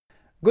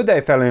Good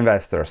day, fellow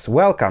investors.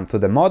 Welcome to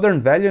the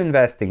Modern Value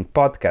Investing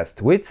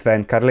podcast with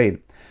Sven Karlin,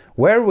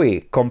 where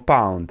we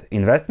compound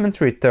investment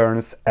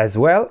returns as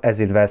well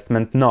as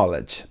investment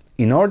knowledge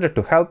in order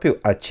to help you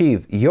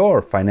achieve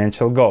your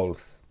financial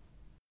goals.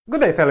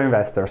 Good day, fellow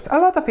investors. A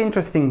lot of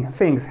interesting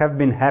things have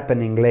been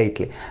happening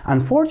lately.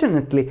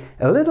 Unfortunately,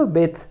 a little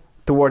bit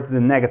towards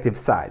the negative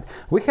side.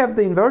 We have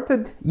the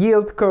inverted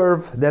yield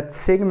curve that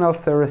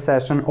signals a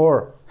recession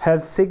or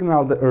has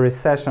signaled a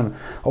recession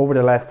over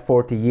the last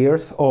 40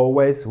 years,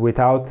 always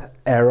without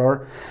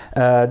error.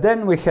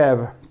 Then we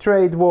have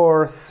trade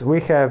wars, we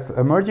have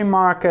emerging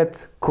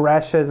market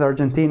crashes,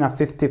 Argentina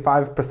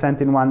 55%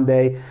 in one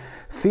day,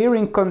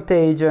 fearing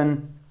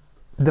contagion.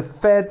 The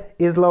Fed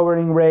is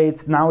lowering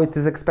rates, now it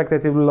is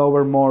expected to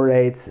lower more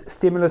rates,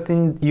 stimulus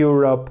in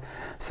Europe.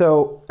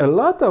 So a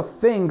lot of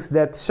things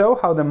that show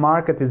how the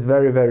market is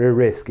very, very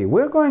risky.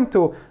 We're going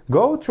to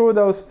go through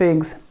those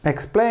things,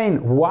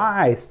 explain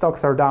why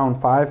stocks are down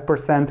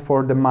 5%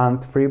 for the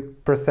month,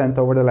 3%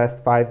 over the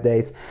last 5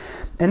 days.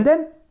 And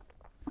then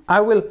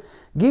I will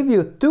give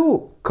you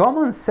two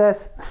common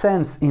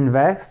sense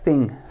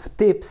investing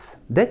tips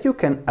that you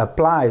can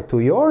apply to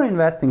your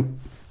investing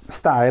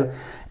style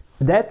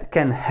that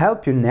can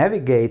help you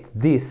navigate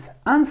this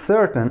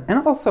uncertain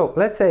and also,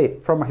 let's say,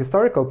 from a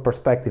historical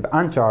perspective,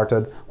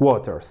 uncharted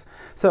waters.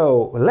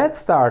 So let's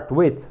start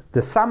with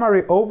the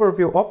summary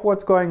overview of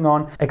what's going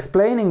on,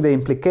 explaining the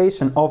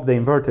implication of the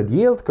inverted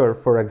yield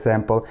curve, for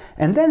example,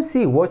 and then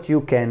see what you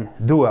can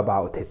do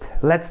about it.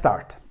 Let's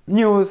start.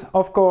 News,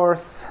 of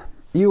course,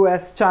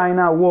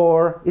 US-China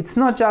war. It's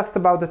not just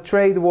about the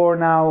trade war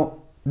now.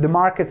 The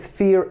markets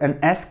fear an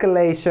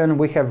escalation,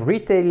 we have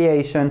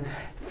retaliation,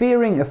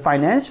 fearing a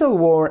financial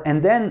war,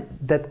 and then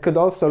that could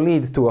also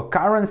lead to a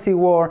currency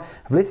war.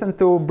 I've listened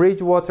to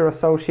Bridgewater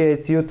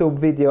Associates YouTube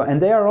video, and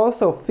they are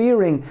also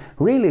fearing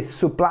really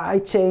supply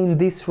chain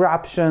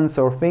disruptions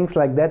or things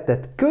like that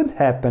that could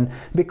happen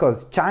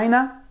because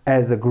China,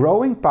 as a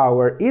growing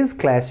power, is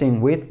clashing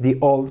with the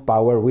old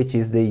power, which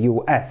is the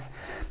US.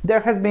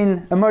 There has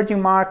been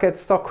emerging market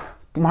stock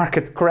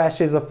market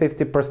crashes of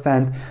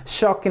 50%,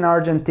 shock in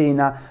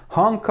Argentina,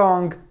 Hong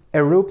Kong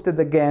erupted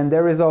again,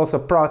 there is also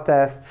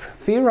protests,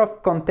 fear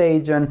of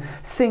contagion,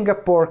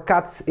 Singapore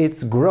cuts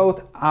its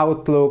growth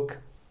outlook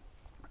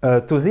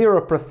to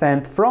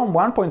 0% from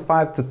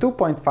 1.5 to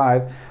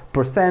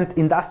 2.5%,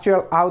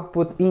 industrial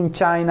output in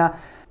China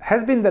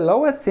has been the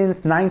lowest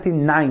since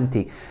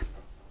 1990.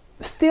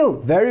 Still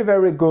very,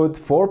 very good,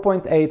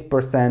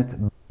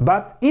 4.8%,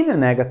 but in a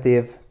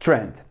negative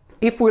trend.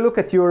 If we look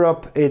at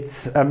Europe,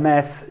 it's a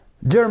mess.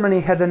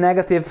 Germany had a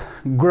negative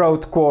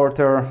growth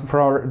quarter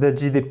for the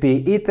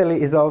GDP.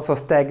 Italy is also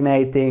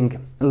stagnating.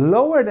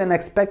 Lower than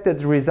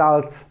expected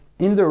results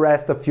in the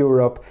rest of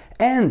Europe.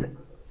 And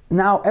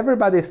now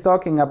everybody is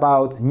talking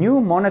about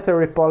new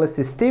monetary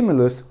policy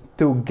stimulus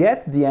to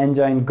get the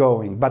engine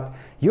going. But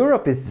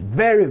Europe is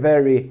very,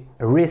 very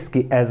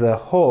risky as a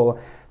whole.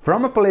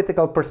 From a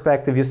political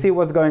perspective, you see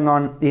what's going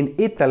on in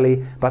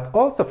Italy, but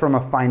also from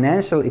a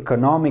financial,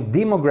 economic,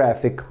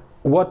 demographic,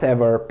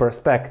 whatever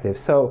perspective.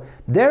 So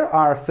there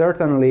are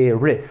certainly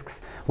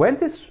risks. When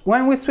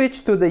we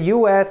switch to the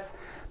US,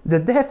 the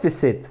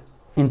deficit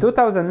in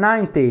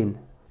 2019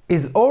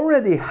 is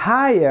already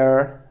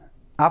higher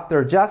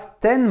after just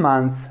 10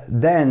 months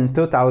than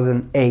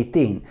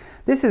 2018.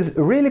 This is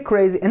really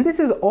crazy, and this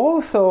is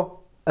also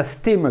a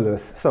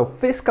stimulus, so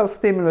fiscal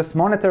stimulus,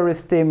 monetary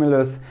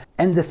stimulus,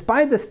 and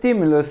despite the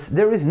stimulus,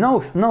 there is no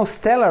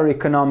stellar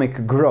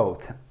economic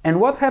growth. And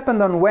what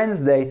happened on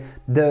Wednesday?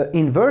 The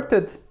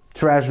inverted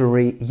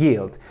Treasury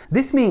yield.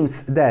 This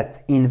means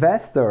that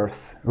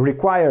investors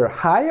require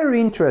higher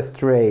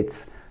interest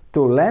rates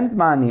to lend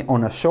money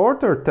on a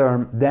shorter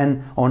term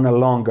than on a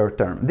longer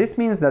term. This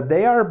means that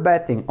they are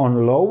betting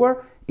on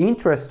lower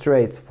interest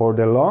rates for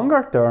the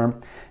longer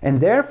term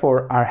and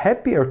therefore are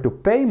happier to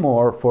pay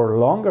more for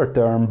longer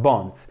term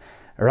bonds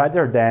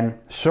rather than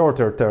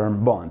shorter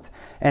term bonds.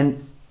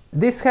 And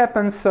this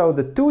happens so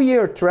the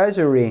 2-year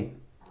Treasury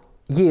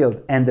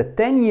yield and the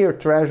 10-year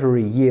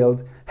Treasury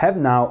yield have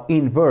now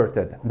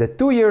inverted. The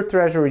 2-year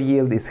Treasury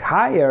yield is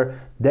higher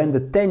than the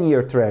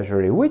 10-year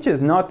Treasury, which is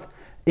not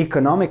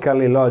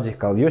economically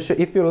logical.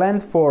 If you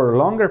lend for a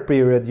longer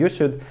period, you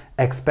should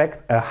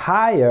expect a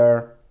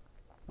higher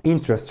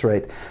interest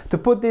rate. To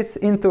put this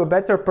into a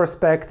better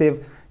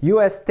perspective,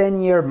 US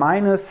 10-year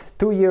minus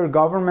 2-year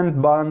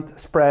government bond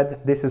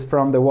spread, this is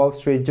from the Wall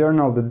Street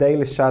Journal, the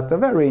Daily Shot, a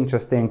very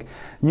interesting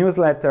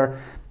newsletter.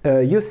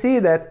 You see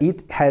that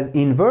it has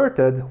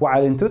inverted,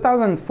 while in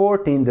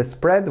 2014 the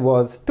spread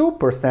was 2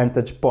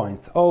 percentage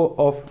points,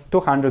 of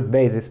 200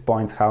 basis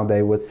points, how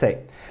they would say.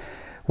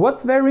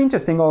 What's very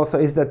interesting also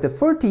is that the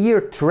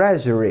 30-year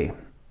Treasury,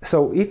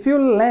 so if you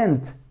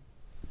lend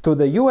to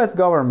the US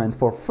government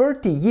for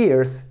 30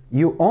 years,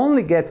 you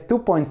only get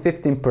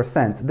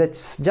 2.15%.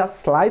 That's just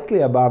slightly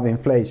above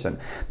inflation.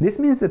 This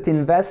means that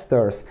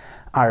investors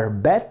are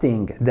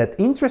betting that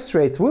interest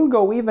rates will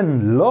go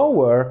even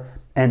lower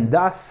and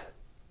thus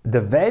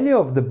the value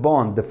of the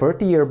bond, the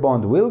 30-year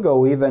bond, will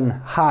go even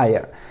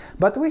higher.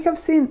 But we have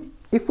seen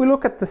if we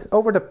look at this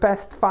over the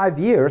past 5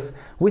 years,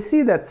 we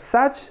see that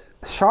such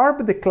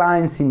sharp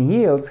declines in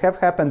yields have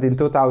happened in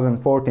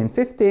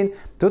 2014-15,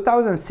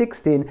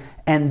 2016,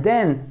 and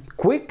then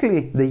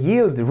quickly the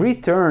yield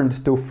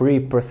returned to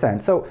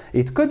 3%. So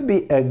it could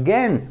be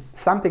again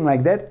something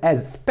like that,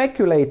 as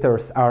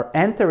speculators are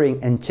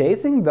entering and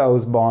chasing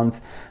those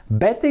bonds,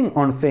 betting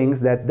on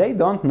things that they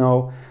don't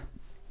know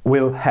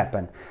will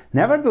happen.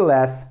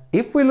 Nevertheless,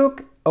 if we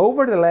look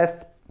over the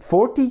last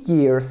 40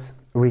 years,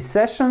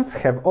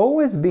 recessions have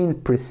always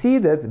been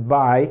preceded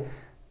by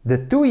the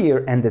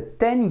 2-year and the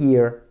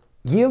 10-year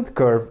yield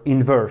curve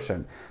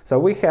inversion. So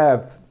we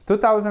have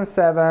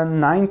 2007,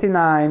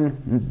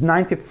 99,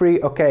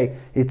 93, okay,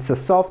 it's a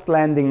soft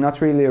landing,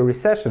 not really a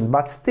recession,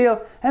 but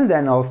still, and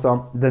then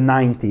also the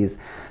 90s.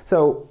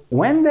 So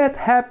when that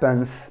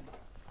happens,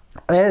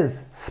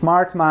 as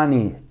smart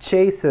money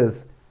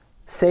chases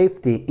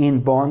safety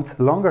in bonds,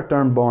 longer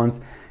term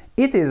bonds,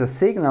 it is a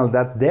signal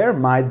that there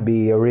might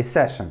be a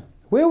recession.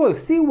 We will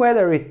see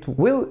whether it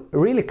will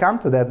really come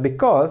to that,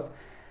 because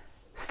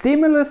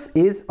stimulus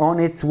is on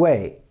its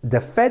way.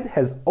 The Fed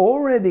has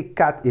already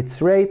cut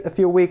its rate a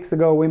few weeks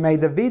ago. We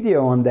made a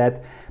video on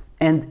that,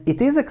 and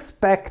it is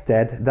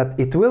expected that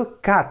it will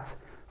cut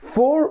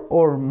 4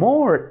 or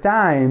more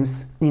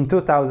times in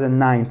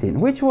 2019,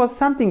 which was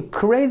something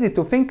crazy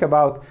to think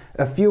about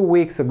a few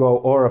weeks ago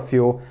or a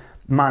few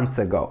months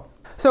ago.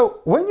 So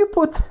when you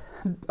put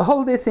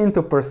all this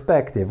into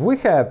perspective, we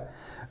have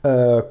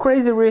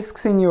crazy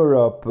risks in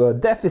Europe,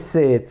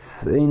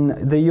 deficits in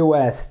the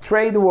US,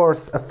 trade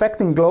wars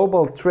affecting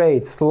global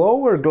trade,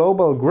 slower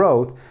global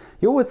growth.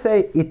 You would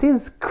say it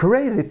is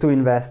crazy to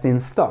invest in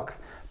stocks.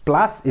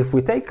 Plus, if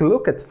we take a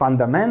look at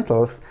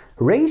fundamentals,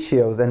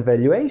 ratios and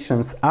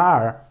valuations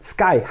are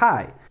sky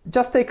high.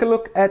 Just take a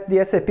look at the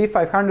S&P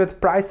 500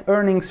 price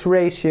earnings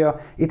ratio.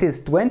 It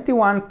is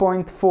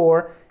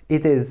 21.4.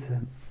 It is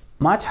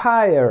much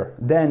higher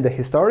than the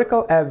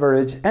historical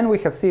average, and we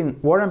have seen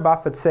Warren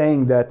Buffett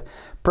saying that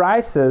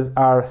prices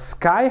are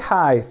sky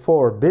high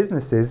for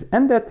businesses,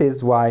 and that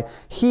is why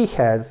he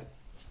has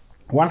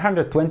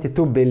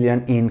 122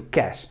 billion in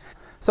cash.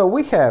 So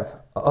we have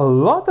a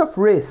lot of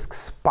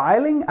risks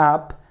piling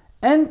up,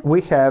 and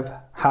we have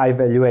high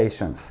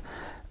valuations.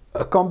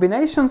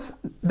 Combinations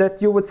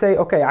that you would say,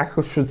 okay, I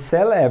should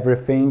sell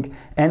everything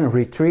and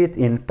retreat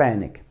in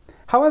panic.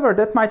 However,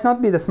 that might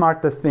not be the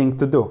smartest thing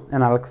to do,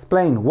 and I'll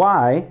explain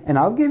why, and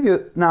I'll give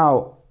you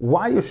now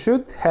why you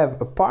should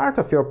have a part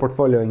of your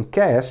portfolio in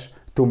cash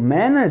to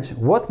manage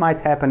what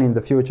might happen in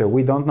the future.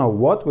 We don't know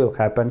what will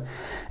happen.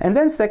 And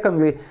then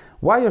secondly,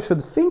 why you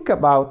should think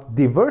about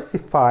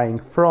diversifying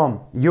from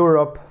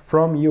Europe,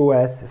 from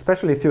US,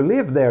 especially if you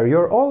live there,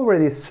 you're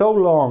already so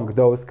long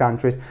those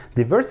countries,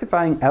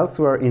 diversifying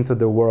elsewhere into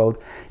the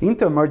world,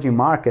 into emerging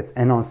markets.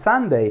 And on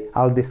Sunday,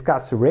 I'll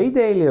discuss Ray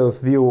Dalio's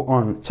view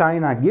on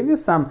China, give you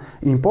some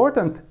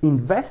important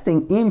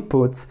investing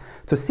inputs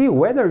to see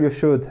whether you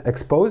should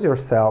expose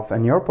yourself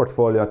and your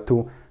portfolio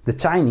to the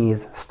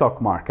Chinese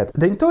stock market.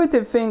 The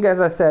intuitive thing,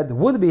 as I said,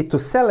 would be to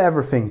sell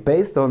everything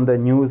based on the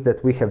news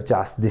that we have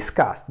just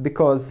discussed,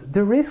 because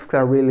the risks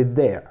are really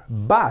there.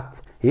 But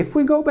if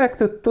we go back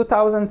to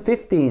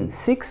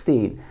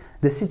 2015-16,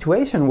 the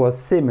situation was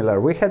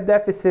similar. We had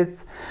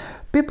deficits.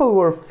 People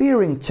were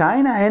fearing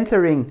China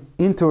entering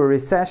into a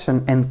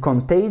recession and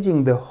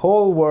contaging the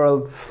whole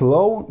world,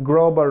 slow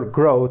global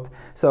growth.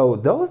 So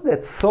those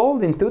that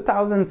sold in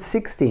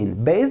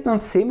 2016 based on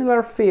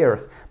similar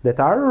fears that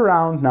are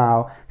around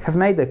now have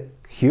made a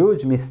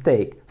huge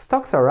mistake.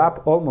 Stocks are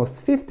up almost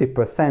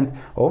 50%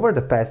 over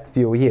the past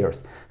few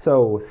years.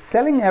 So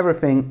selling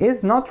everything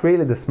is not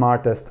really the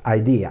smartest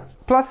idea.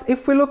 Plus,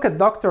 if we look at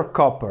Dr.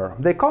 Copper,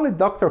 they call it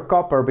Dr.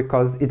 Copper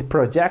because it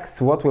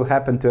projects what will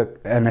happen to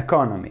an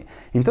economy.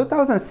 In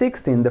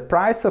 2016, the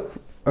price of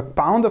a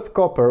pound of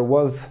copper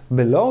was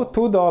below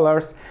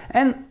 $2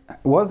 and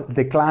was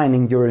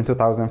declining during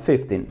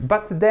 2015.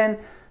 But then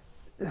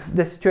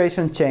the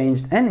situation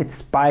changed and it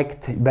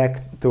spiked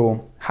back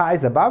to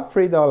highs above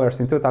 $3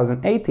 in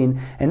 2018,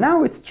 and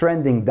now it's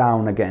trending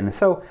down again.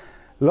 So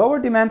lower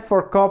demand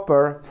for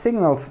copper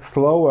signals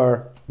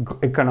slower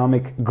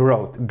economic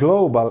growth,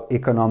 global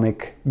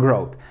economic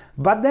growth.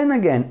 But then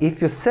again,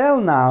 if you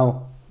sell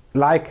now,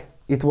 like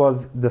it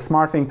was the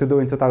smart thing to do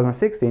in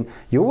 2016,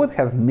 you would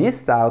have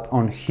missed out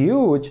on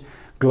huge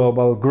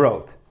global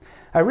growth.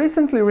 I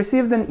recently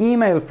received an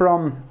email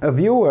from a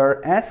viewer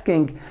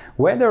asking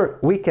whether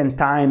we can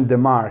time the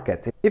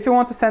market. If you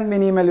want to send me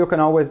an email, you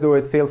can always do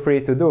it, feel free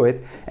to do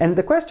it. And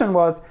the question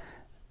was,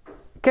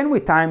 can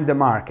we time the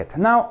market?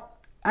 Now,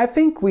 I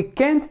think we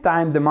can't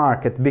time the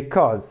market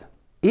because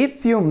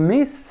if you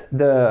miss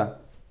the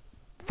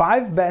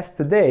 5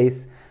 best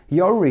days,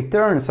 your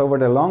returns over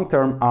the long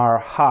term are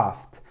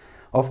halved.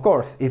 Of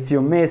course, if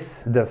you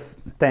miss the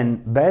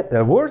 10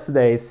 worst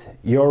days,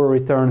 your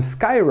returns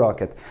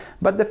skyrocket.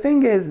 But the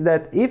thing is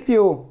that if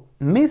you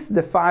miss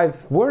the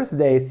 5 worst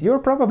days, you're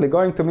probably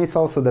going to miss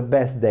also the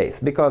best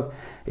days. Because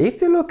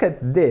if you look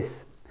at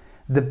this,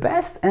 the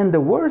best and the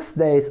worst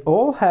days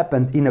all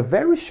happened in a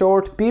very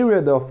short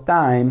period of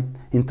time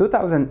in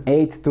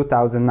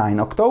 2008-2009.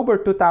 October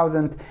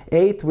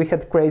 2008 we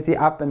had crazy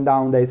up and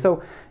down days.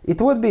 So it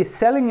would be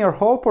selling your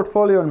whole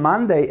portfolio on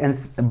Monday and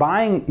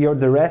buying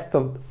the rest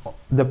of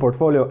the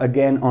portfolio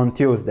again on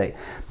Tuesday.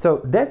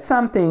 So that's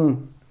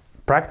something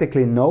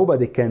practically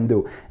nobody can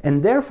do.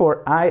 And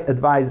therefore I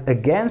advise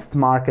against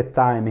market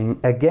timing,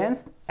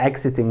 against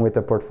exiting with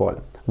a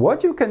portfolio.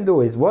 What you can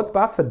do is what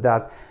Buffett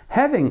does,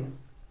 having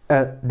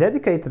a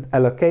dedicated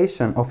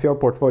allocation of your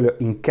portfolio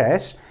in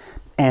cash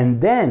and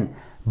then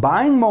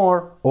buying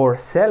more or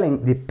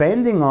selling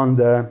depending on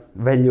the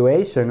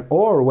valuation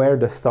or where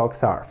the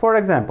stocks are. For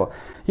example,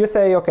 you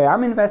say, okay,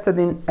 I'm invested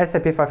in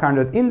S&P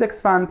 500 index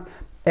fund.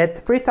 At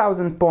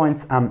 3,000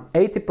 points, I'm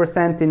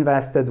 80%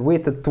 invested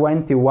with a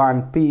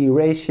 21 PE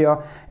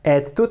ratio.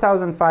 At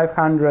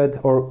 2,500,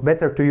 or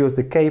better to use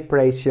the CAPE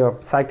ratio,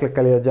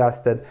 cyclically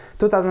adjusted,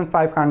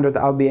 2,500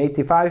 I'll be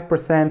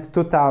 85%,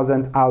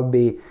 2,000 I'll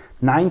be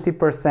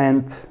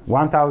 90%,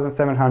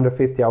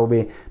 1,750 I'll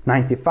be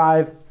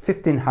 95%,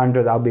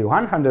 1,500 I'll be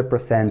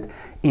 100%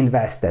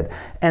 invested.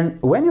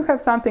 And when you have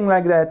something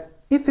like that,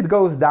 if it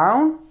goes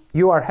down,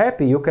 you are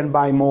happy, you can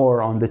buy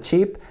more on the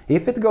cheap.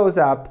 If it goes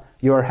up,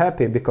 you're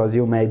happy because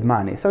you made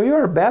money. So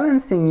you're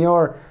balancing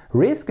your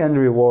risk and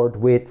reward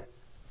with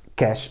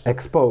cash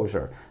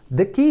exposure.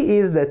 The key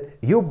is that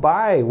you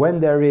buy when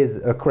there is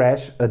a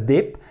crash, a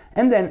dip,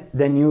 and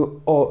then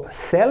you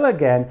sell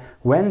again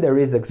when there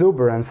is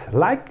exuberance,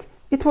 like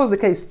it was the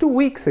case 2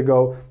 weeks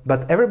ago,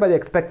 but everybody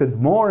expected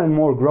more and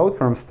more growth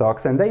from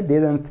stocks and they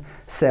didn't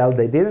sell,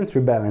 they didn't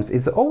rebalance.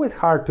 It's always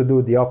hard to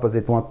do the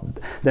opposite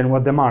than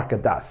what the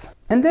market does.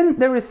 And then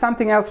there is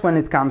something else when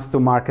it comes to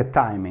market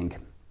timing.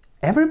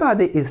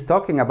 Everybody is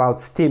talking about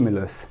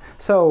stimulus.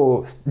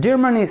 So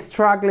Germany is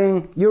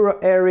struggling, euro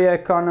area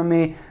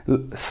economy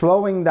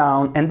slowing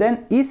down, and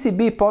then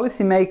ECB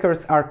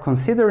policymakers are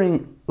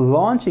considering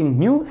launching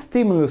new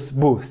stimulus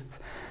boosts.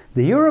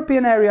 The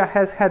European area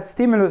has had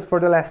stimulus for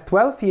the last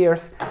 12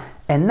 years,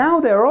 and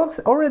now they're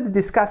also already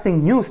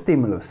discussing new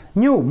stimulus,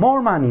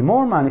 more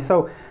money.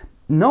 So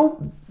no,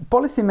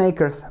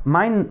 policymakers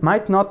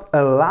might not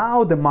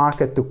allow the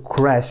market to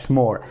crash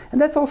more. And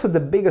that's also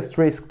the biggest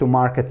risk to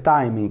market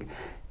timing.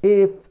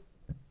 If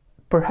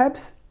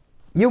perhaps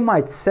you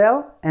might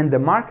sell and the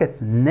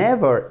market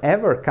never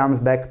ever comes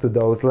back to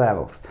those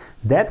levels.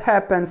 That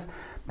happened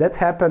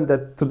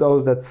to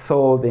those that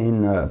sold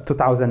in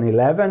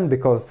 2011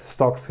 because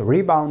stocks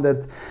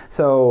rebounded.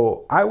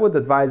 So I would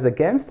advise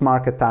against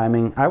market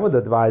timing. I would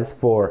advise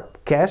for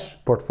cash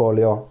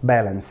portfolio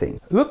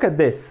balancing. Look at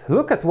this.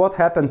 Look at what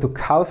happened to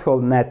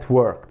household net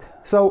worth.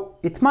 So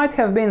it might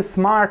have been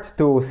smart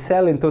to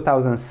sell in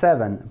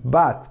 2007,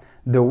 but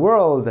the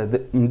world,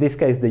 in this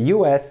case the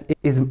US,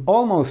 is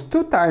almost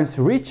 2 times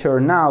richer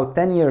now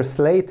 10 years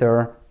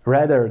later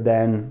rather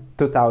than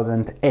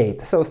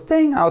 2008. So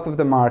staying out of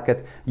the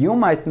market, you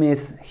might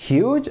miss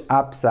huge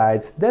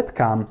upsides that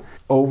come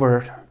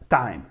over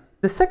time.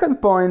 The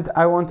second point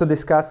I want to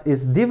discuss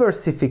is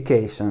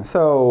diversification.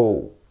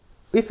 So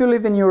if you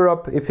live in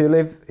Europe, if you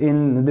live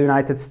in the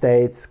United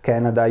States,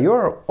 Canada,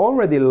 you're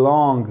already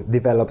long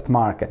developed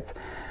markets.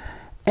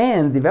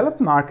 And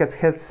developed markets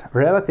have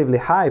relatively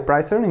high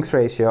price-earnings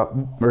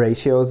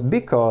ratios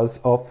because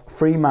of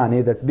free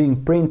money that's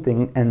being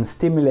printing and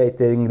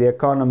stimulating the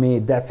economy,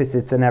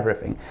 deficits and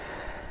everything.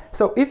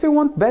 So if you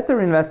want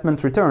better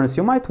investment returns,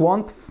 you might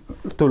want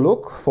to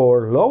look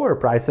for lower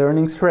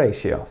price-earnings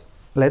ratios.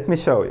 Let me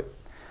show you.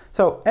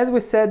 So as we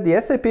said, the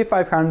S&P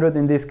 500,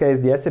 in this case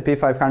the S&P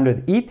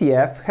 500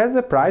 ETF, has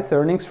a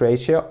price-earnings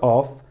ratio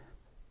of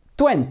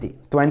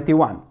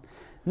 21.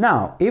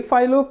 Now, if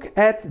I look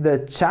at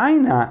the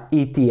China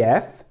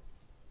ETF,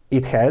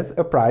 it has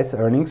a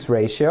price-earnings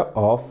ratio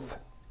of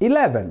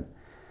 11.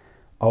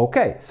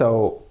 Okay,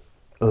 so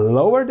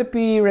lower the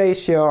PE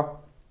ratio,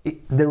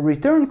 the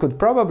return could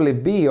probably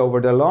be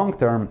over the long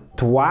term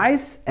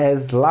twice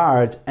as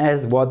large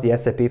as what the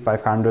S&P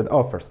 500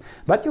 offers.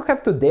 But you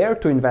have to dare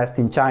to invest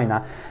in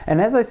China. And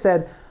as I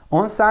said,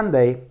 on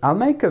Sunday, I'll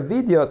make a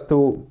video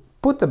to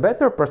put a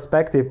better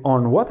perspective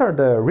on what are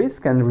the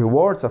risks and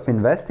rewards of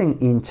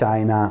investing in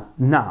China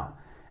now.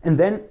 And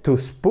then to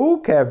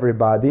spook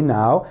everybody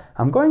now,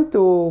 I'm going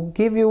to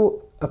give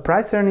you a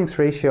price-earnings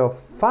ratio of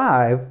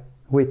 5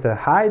 with a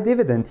high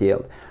dividend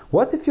yield.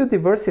 What if you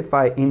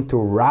diversify into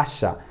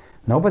Russia?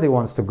 Nobody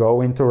wants to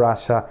go into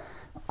Russia.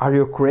 Are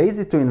you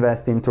crazy to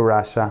invest into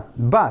Russia?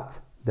 But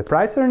the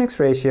price-earnings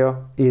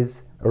ratio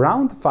is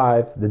around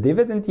 5, the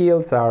dividend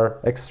yields are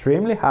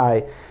extremely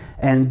high,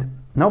 and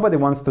nobody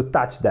wants to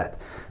touch that.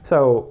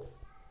 So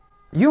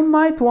you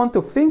might want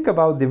to think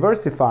about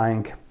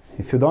diversifying.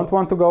 If you don't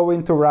want to go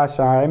into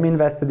Russia, I'm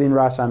invested in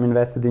Russia, I'm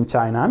invested in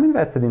China, I'm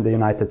invested in the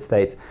United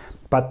States.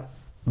 But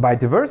by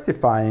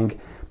diversifying,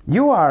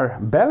 you are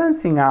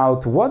balancing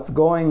out what's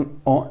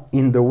going on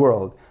in the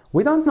world.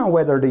 We don't know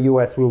whether the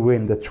US will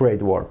win the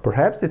trade war.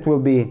 Perhaps it will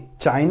be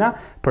China,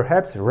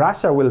 perhaps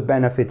Russia will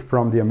benefit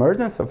from the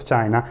emergence of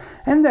China.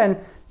 And then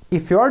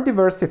if you are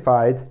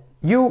diversified,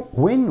 you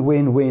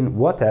win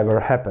whatever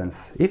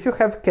happens. If you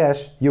have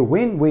cash, you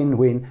win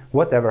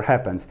whatever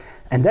happens.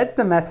 And that's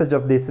the message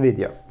of this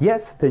video.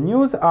 Yes, the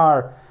news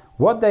are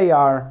what they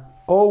are,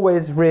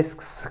 always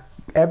risks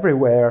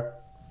everywhere.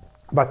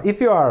 But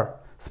if you are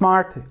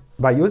smart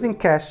by using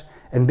cash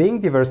and being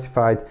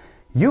diversified,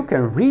 you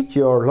can reach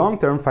your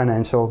long-term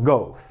financial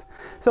goals.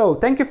 So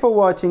thank you for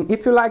watching.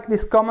 If you like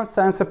this common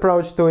sense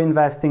approach to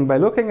investing by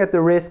looking at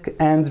the risk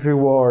and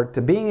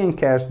reward, being in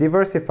cash,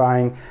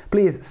 diversifying,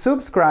 please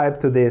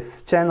subscribe to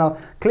this channel,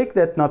 click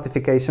that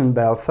notification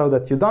bell so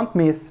that you don't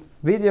miss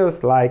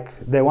videos like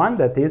the one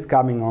that is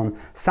coming on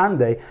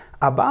Sunday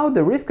about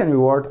the risk and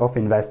reward of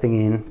investing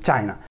in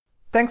China.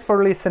 Thanks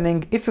for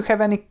listening. If you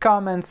have any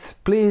comments,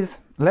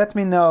 please let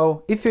me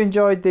know. If you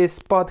enjoyed this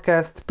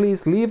podcast,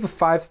 please leave a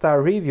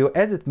 5-star review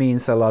as it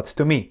means a lot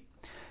to me.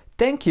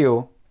 Thank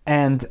you,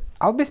 and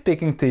I'll be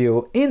speaking to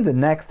you in the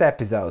next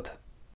episode.